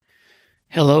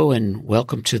Hello and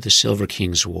welcome to the Silver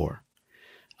King's War.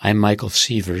 I'm Michael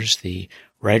Sievers, the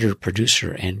writer,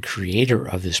 producer, and creator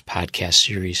of this podcast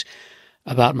series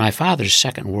about my father's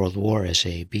Second World War as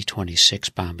a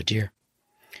B-26 bombardier.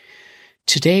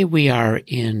 Today we are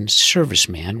in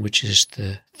Serviceman, which is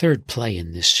the third play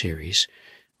in this series.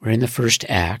 We're in the first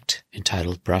act,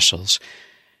 entitled Brussels,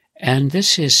 and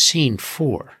this is scene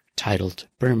 4, titled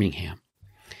Birmingham.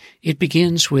 It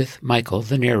begins with Michael,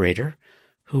 the narrator,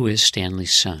 who is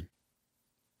Stanley's son.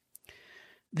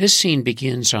 This scene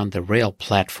begins on the rail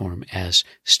platform as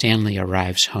Stanley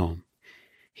arrives home.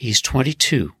 He's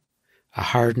 22, a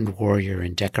hardened warrior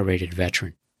and decorated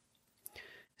veteran.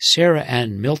 Sarah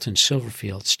and Milton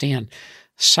Silverfield stand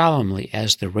solemnly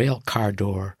as the rail car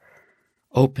door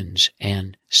opens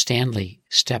and Stanley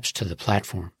steps to the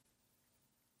platform.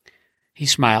 He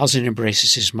smiles and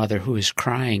embraces his mother, who is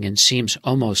crying and seems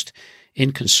almost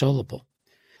inconsolable.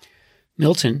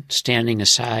 Milton, standing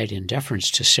aside in deference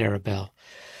to Sarah Bell,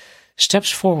 steps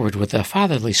forward with a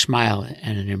fatherly smile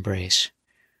and an embrace.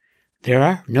 There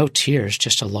are no tears,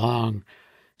 just a long,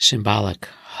 symbolic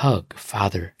hug,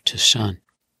 father to son.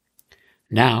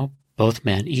 Now, both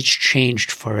men, each changed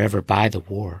forever by the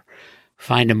war,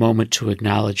 find a moment to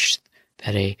acknowledge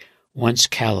that a once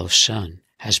callow son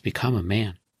has become a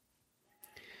man.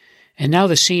 And now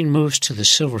the scene moves to the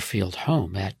Silverfield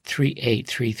home at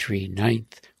 3833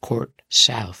 9th Court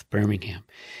South, Birmingham.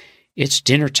 It's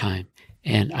dinner time,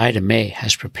 and Ida May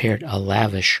has prepared a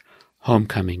lavish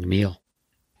homecoming meal.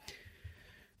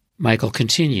 Michael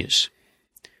continues.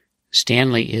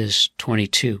 Stanley is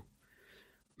 22,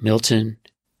 Milton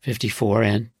 54,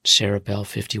 and Sarah Bell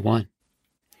 51.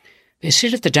 They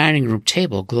sit at the dining room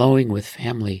table, glowing with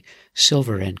family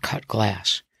silver and cut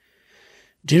glass.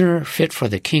 Dinner fit for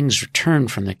the king's return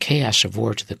from the chaos of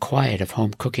war to the quiet of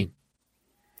home cooking.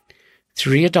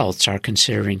 3 adults are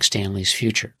considering Stanley's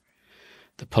future.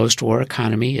 The post-war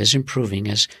economy is improving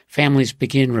as families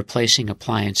begin replacing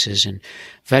appliances and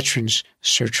veterans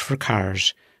search for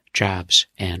cars, jobs,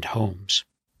 and homes.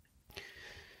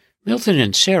 Milton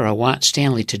and Sarah want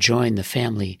Stanley to join the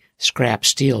family scrap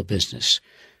steel business,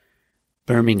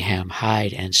 Birmingham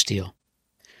Hide and Steel.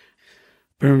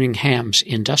 Birmingham's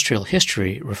industrial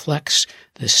history reflects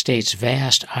the state's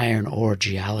vast iron ore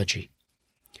geology.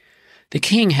 The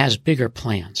king has bigger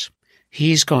plans.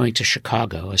 He's going to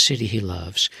Chicago, a city he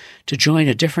loves, to join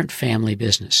a different family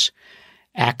business,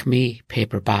 Acme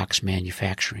Paper Box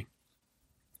Manufacturing.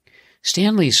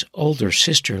 Stanley's older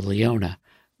sister, Leona,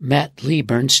 met Lee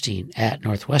Bernstein at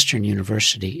Northwestern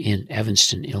University in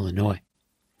Evanston, Illinois.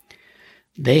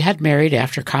 They had married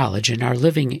after college and are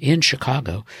living in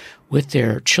Chicago with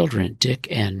their children, Dick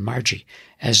and Margie,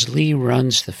 as Lee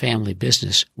runs the family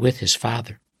business with his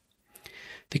father.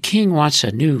 The king wants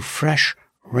a new, fresh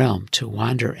realm to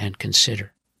wander and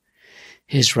consider.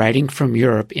 His writing from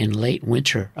Europe in late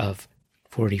winter of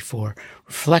 44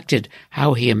 reflected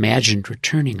how he imagined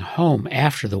returning home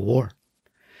after the war.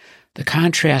 The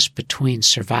contrast between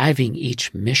surviving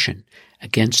each mission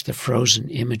against the frozen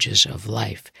images of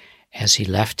life as he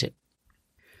left it.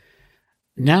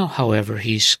 Now, however,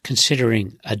 he's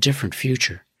considering a different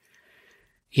future.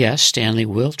 Yes, Stanley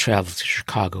will travel to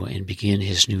Chicago and begin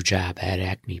his new job at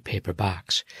Acme Paper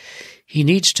Box. He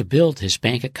needs to build his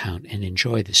bank account and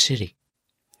enjoy the city.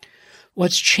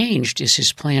 What's changed is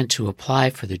his plan to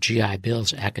apply for the GI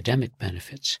Bill's academic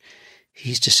benefits.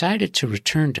 He's decided to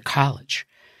return to college.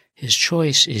 His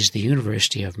choice is the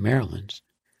University of Maryland's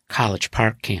College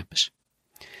Park campus.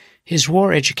 His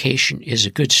war education is a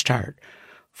good start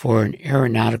for an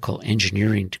aeronautical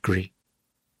engineering degree.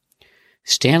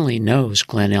 Stanley knows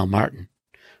Glenn L. Martin.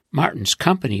 Martin's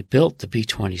company built the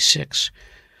B-26,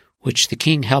 which the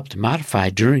king helped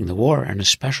modify during the war on a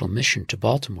special mission to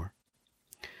Baltimore.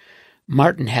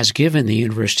 Martin has given the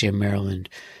University of Maryland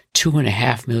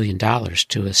 $2.5 million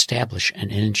to establish an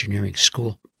engineering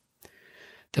school.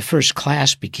 The first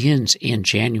class begins in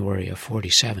January of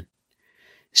 47.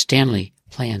 Stanley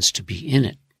plans to be in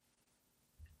it.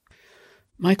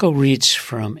 Michael reads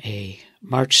from a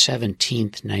March 17,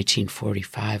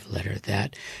 1945 letter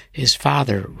that his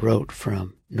father wrote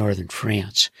from northern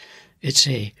France. It's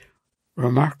a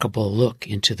remarkable look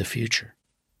into the future.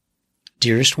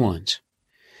 Dearest ones,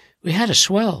 we had a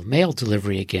swell mail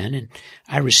delivery again, and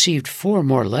I received 4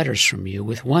 more letters from you,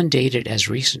 with one dated as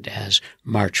recent as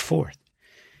March 4th.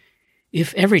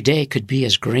 If every day could be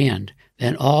as grand,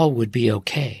 then all would be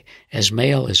okay, as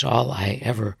mail is all I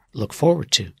ever look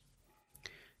forward to.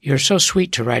 You're so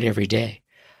sweet to write every day.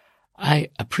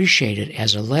 I appreciate it,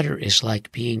 as a letter is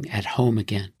like being at home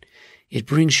again. It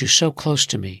brings you so close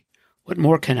to me. What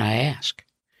more can I ask?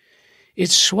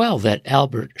 It's swell that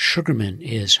Albert Sugarman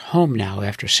is home now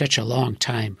after such a long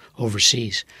time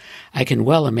overseas. I can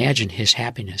well imagine his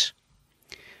happiness.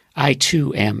 I,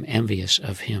 too, am envious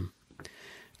of him.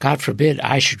 God forbid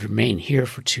I should remain here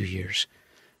for 2 years.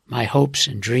 My hopes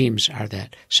and dreams are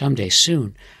that someday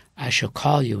soon I shall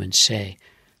call you and say,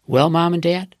 "Well, Mom and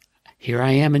Dad, here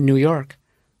I am in New York.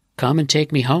 Come and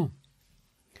take me home."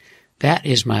 That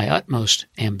is my utmost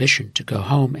ambition, to go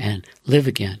home and live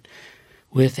again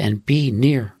with and be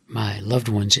near my loved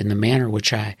ones in the manner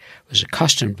which I was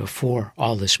accustomed before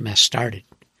all this mess started.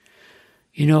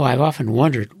 You know, I've often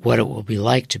wondered what it will be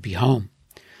like to be home,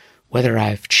 whether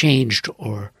I've changed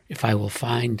or if I will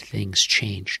find things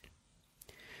changed.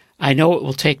 I know it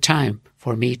will take time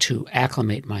for me to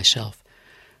acclimate myself,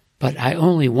 but I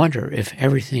only wonder if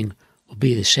everything will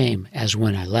be the same as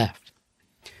when I left.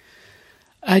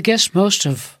 I guess most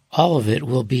of all of it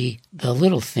will be the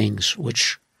little things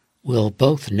which we'll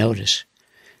both notice.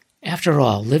 After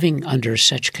all, living under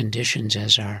such conditions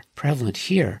as are prevalent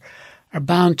here are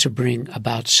bound to bring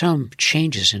about some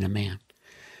changes in a man.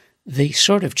 The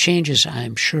sort of changes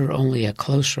I'm sure only a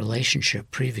close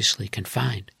relationship previously can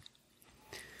find.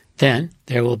 Then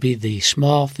there will be the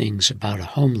small things about a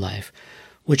home life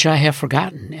which I have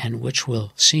forgotten and which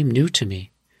will seem new to me.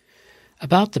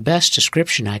 About the best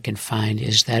description I can find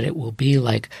is that it will be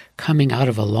like coming out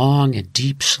of a long and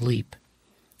deep sleep,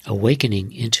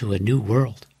 awakening into a new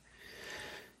world.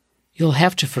 You'll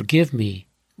have to forgive me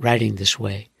writing this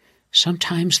way.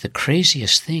 Sometimes the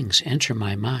craziest things enter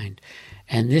my mind,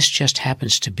 and this just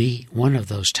happens to be one of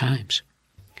those times.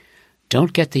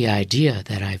 Don't get the idea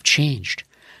that I've changed.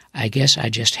 I guess I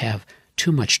just have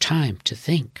too much time to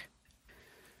think.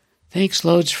 Thanks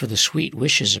loads for the sweet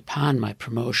wishes upon my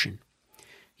promotion.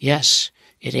 Yes,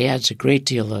 it adds a great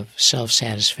deal of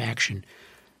self-satisfaction,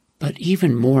 but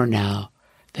even more now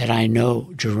that I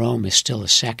know Jerome is still a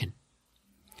second.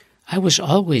 I was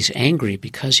always angry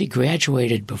because he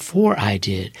graduated before I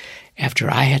did,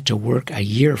 after I had to work a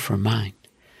year for mine.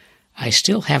 I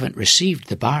still haven't received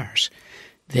the bars.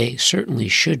 They certainly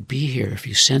should be here if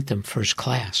you sent them first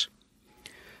class.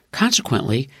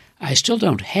 Consequently, I still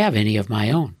don't have any of my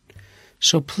own.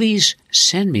 So please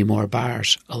send me more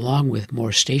bars along with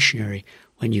more stationery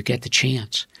when you get the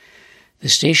chance. The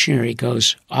stationery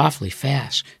goes awfully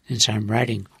fast since I'm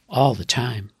writing all the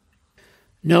time.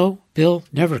 No, Bill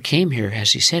never came here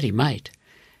as he said he might.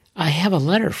 I have a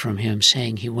letter from him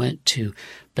saying he went to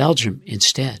Belgium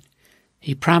instead.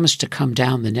 He promised to come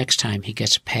down the next time he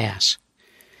gets a pass.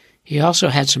 He also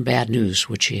had some bad news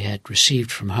which he had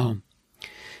received from home.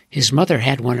 His mother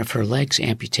had one of her legs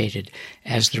amputated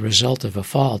as the result of a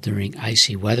fall during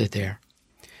icy weather there.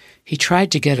 He tried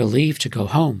to get a leave to go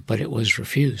home, but it was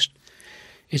refused.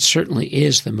 It certainly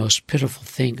is the most pitiful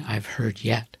thing I've heard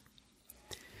yet.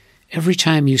 Every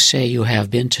time you say you have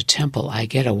been to temple, I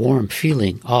get a warm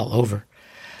feeling all over.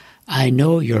 I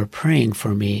know you're praying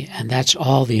for me, and that's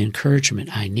all the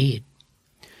encouragement I need.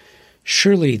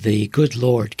 Surely the good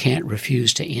Lord can't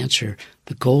refuse to answer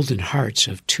the golden hearts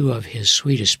of 2 of his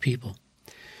sweetest people.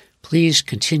 Please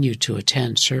continue to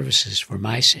attend services for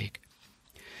my sake.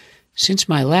 Since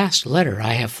my last letter,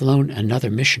 I have flown another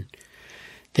mission.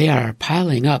 They are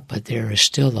piling up, but there is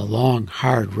still a long,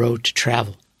 hard road to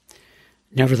travel.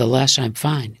 Nevertheless, I'm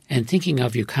fine and thinking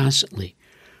of you constantly,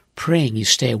 praying you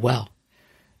stay well.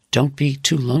 Don't be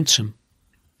too lonesome.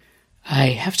 I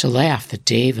have to laugh that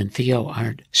Dave and Theo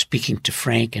aren't speaking to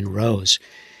Frank and Rose.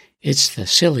 It's the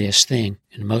silliest thing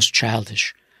and most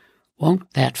childish.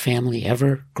 Won't that family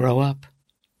ever grow up?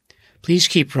 Please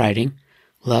keep writing.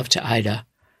 Love to Ida.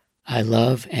 I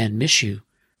love and miss you,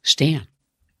 Stan.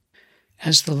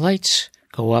 As the lights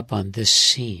go up on this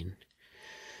scene,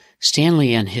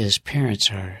 Stanley and his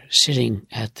parents are sitting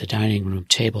at the dining room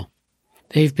table.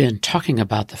 They've been talking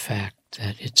about the fact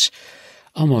that it's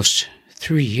almost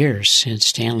 3 years since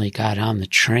Stanley got on the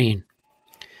train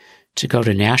to go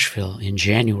to Nashville in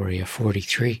January of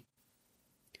 '43.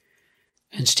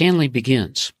 And Stanley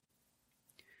begins,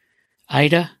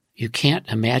 "Ida, you can't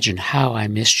imagine how I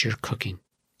missed your cooking."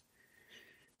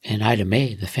 And Ida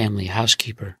May, the family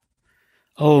housekeeper,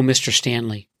 "Oh, Mr.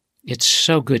 Stanley, it's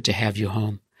so good to have you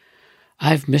home.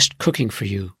 I've missed cooking for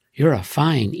you. You're a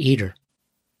fine eater."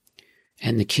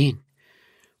 And the king,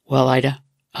 "Well, Ida,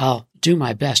 I'll do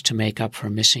my best to make up for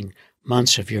missing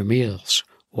months of your meals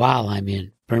while I'm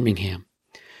in Birmingham.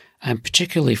 I'm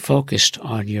particularly focused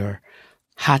on your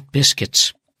hot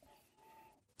biscuits."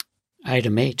 Ida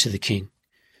May to the king,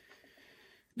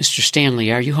 "Mr.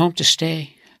 Stanley, are you home to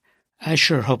stay? I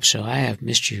sure hope so. I have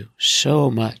missed you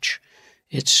so much.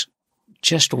 It's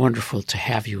just wonderful to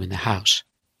have you in the house."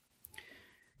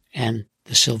 And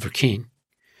The Silver King.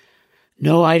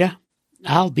 No, Ida,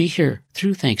 I'll be here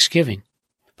through Thanksgiving,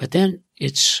 but then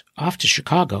it's off to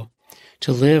Chicago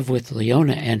to live with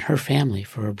Leona and her family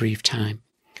for a brief time.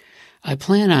 I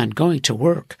plan on going to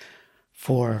work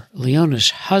for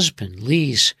Leona's husband,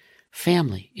 Lee's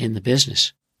family in the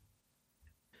business.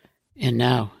 And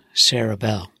now, Sarah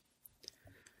Bell.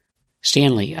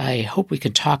 Stanley, I hope we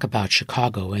can talk about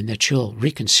Chicago and that you'll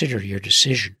reconsider your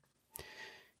decision.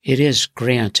 It is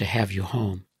grand to have you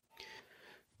home.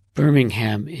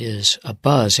 Birmingham is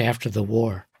abuzz after the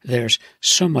war. There's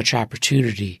so much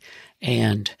opportunity,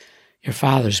 and your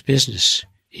father's business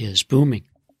is booming.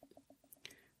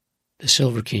 The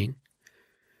Silver King.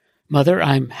 Mother,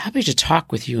 I'm happy to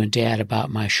talk with you and Dad about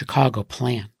my Chicago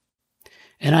plan,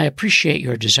 and I appreciate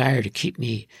your desire to keep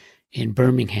me in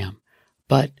Birmingham,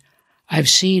 but I've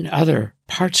seen other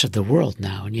parts of the world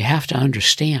now, and you have to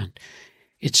understand,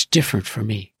 it's different for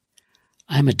me.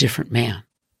 I'm a different man.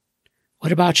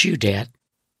 What about you, Dad?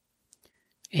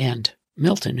 And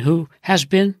Milton, who has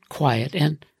been quiet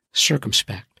and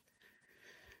circumspect.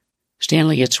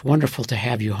 Stanley, it's wonderful to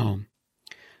have you home.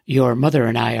 Your mother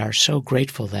and I are so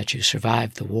grateful that you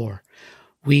survived the war.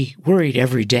 We worried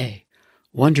every day,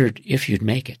 wondered if you'd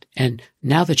make it, and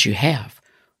now that you have,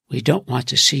 we don't want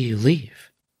to see you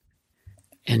leave.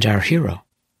 And our hero,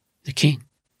 the King.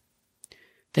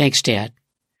 Thanks, Dad.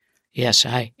 Yes,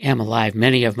 I am alive.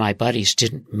 Many of my buddies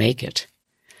didn't make it.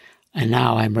 And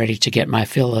now I'm ready to get my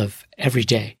fill of every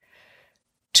day,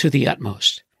 to the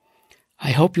utmost.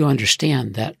 I hope you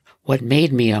understand that what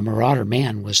made me a Marauder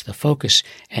man was the focus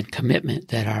and commitment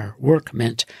that our work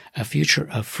meant a future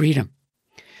of freedom.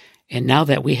 And now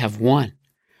that we have won,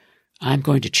 I'm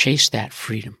going to chase that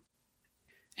freedom.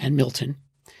 And Milton,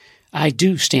 I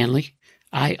do, Stanley.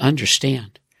 I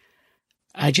understand.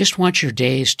 I just want your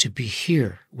days to be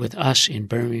here with us in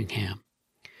Birmingham.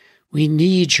 We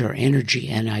need your energy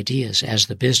and ideas as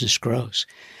the business grows.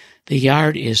 The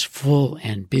yard is full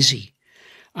and busy.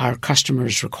 Our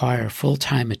customers require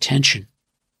full-time attention.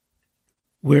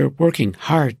 We're working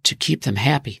hard to keep them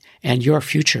happy, and your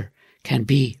future can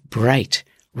be bright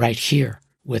right here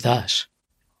with us.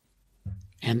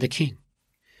 And the King.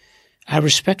 I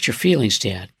respect your feelings,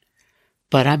 Dad,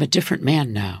 but I'm a different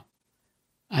man now.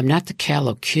 I'm not the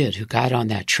callow kid who got on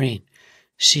that train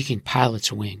seeking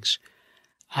pilot's wings.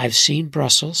 I've seen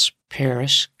Brussels,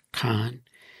 Paris, Cannes.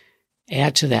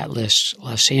 Add to that list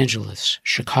Los Angeles,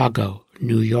 Chicago,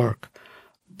 New York,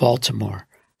 Baltimore,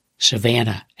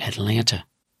 Savannah, Atlanta.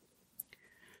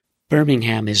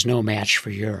 Birmingham is no match for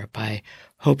Europe. I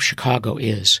hope Chicago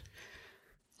is.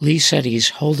 Lee said he's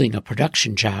holding a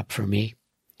production job for me.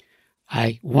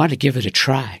 I want to give it a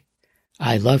try.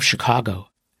 I love Chicago,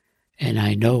 and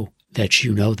I know that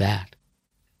you know that.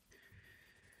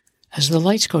 As the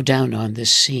lights go down on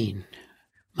this scene,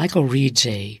 Michael reads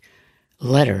a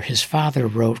letter his father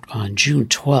wrote on June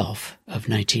 12th of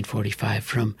 1945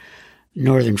 from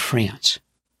northern France.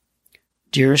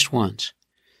 Dearest ones,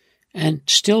 and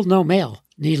still no mail,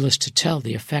 needless to tell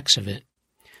the effects of it.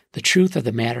 The truth of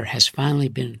the matter has finally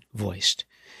been voiced.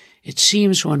 It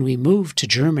seems when we moved to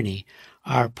Germany,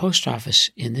 our post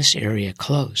office in this area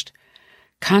closed.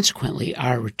 Consequently,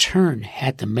 our return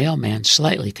had the mailman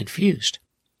slightly confused.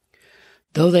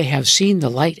 Though they have seen the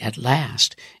light at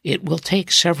last, it will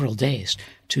take several days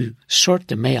to sort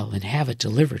the mail and have it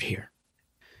delivered here.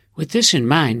 With this in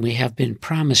mind, we have been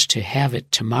promised to have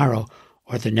it tomorrow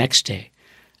or the next day.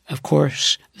 Of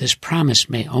course, this promise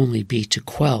may only be to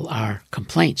quell our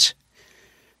complaints.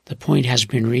 The point has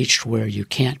been reached where you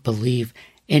can't believe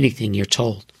anything you're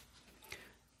told.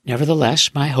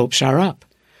 Nevertheless, my hopes are up.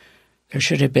 There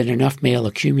should have been enough mail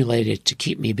accumulated to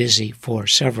keep me busy for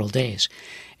several days,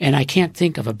 and I can't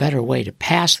think of a better way to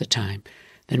pass the time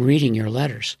than reading your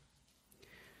letters.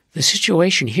 The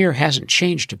situation here hasn't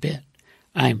changed a bit,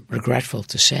 I'm regretful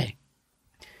to say.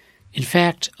 In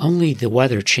fact, only the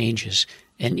weather changes,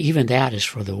 and even that is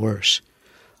for the worse.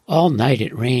 All night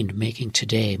it rained, making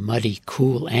today muddy,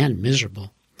 cool, and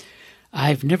miserable.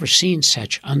 I've never seen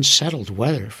such unsettled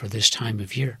weather for this time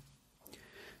of year.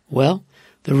 Well,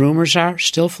 the rumors are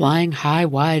still flying high,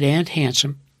 wide, and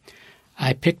handsome.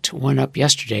 I picked one up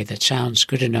yesterday that sounds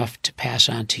good enough to pass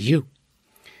on to you.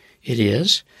 It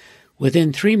is,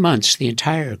 within 3 months, the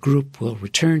entire group will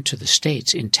return to the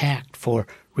States intact for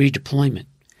redeployment.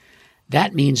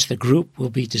 That means the group will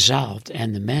be dissolved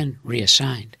and the men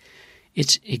reassigned.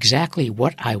 It's exactly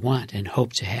what I want and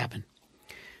hope to happen.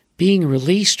 Being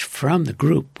released from the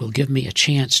group will give me a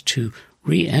chance to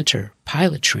re-enter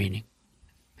pilot training.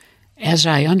 As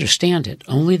I understand it,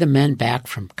 only the men back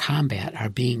from combat are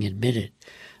being admitted.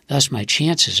 Thus, my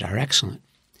chances are excellent.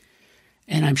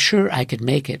 and I'm sure I could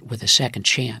make it with a second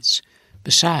chance.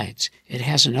 Besides, it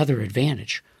has another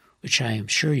advantage, which I am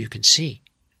sure you can see.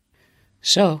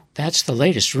 So, that's the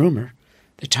latest rumor.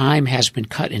 The time has been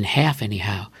cut in half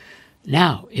anyhow.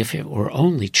 Now, if it were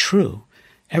only true,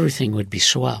 everything would be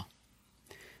swell.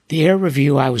 The air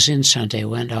review I was in Sunday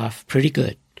went off pretty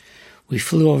good. We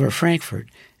flew over Frankfurt,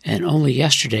 and only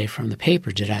yesterday from the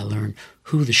paper did I learn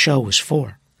who the show was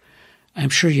for. I'm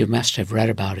sure you must have read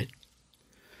about it.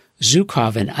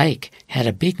 Zhukov and Ike had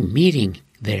a big meeting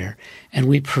there, and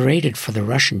we paraded for the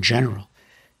Russian general.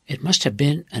 It must have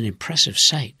been an impressive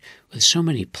sight, with so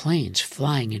many planes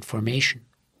flying in formation.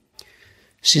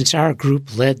 Since our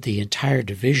group led the entire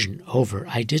division over,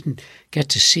 I didn't get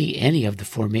to see any of the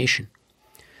formation.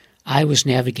 I was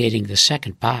navigating the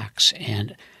second box,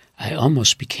 and I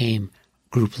almost became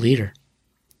group leader.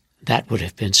 That would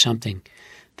have been something.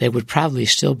 They would probably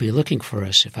still be looking for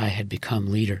us if I had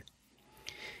become leader.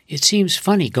 It seems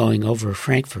funny going over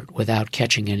Frankfurt without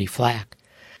catching any flak.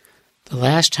 The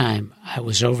last time I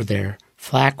was over there,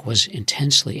 flak was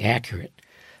intensely accurate,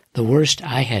 the worst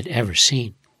I had ever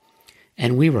seen.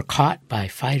 And we were caught by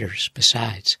fighters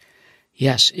besides.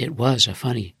 Yes, it was a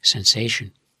funny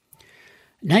sensation.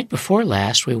 Night before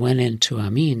last, we went into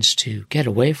Amiens to get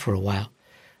away for a while.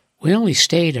 We only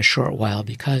stayed a short while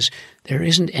because there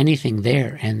isn't anything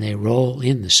there and they roll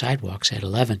in the sidewalks at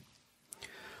 11.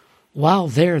 While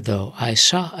there, though, I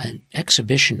saw an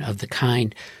exhibition of the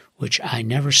kind which I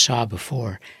never saw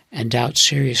before and doubt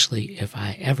seriously if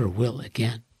I ever will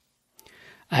again.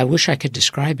 I wish I could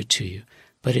describe it to you,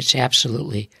 but it's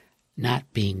absolutely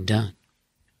not being done.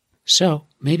 So,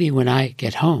 maybe when I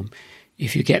get home,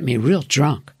 if you get me real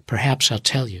drunk, perhaps I'll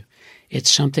tell you.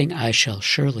 It's something I shall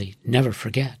surely never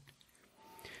forget.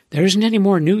 There isn't any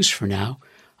more news for now.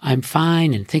 I'm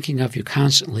fine and thinking of you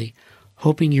constantly,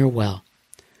 hoping you're well.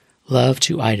 Love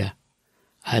to Ida.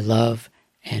 I love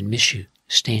and miss you,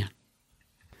 Stan.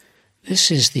 This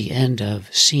is the end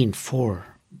of Scene 4,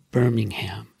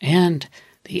 Birmingham, and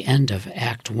the end of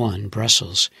Act 1,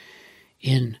 Brussels,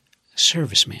 in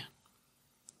Serviceman.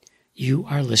 You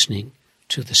are listening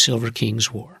to the Silver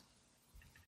King's War.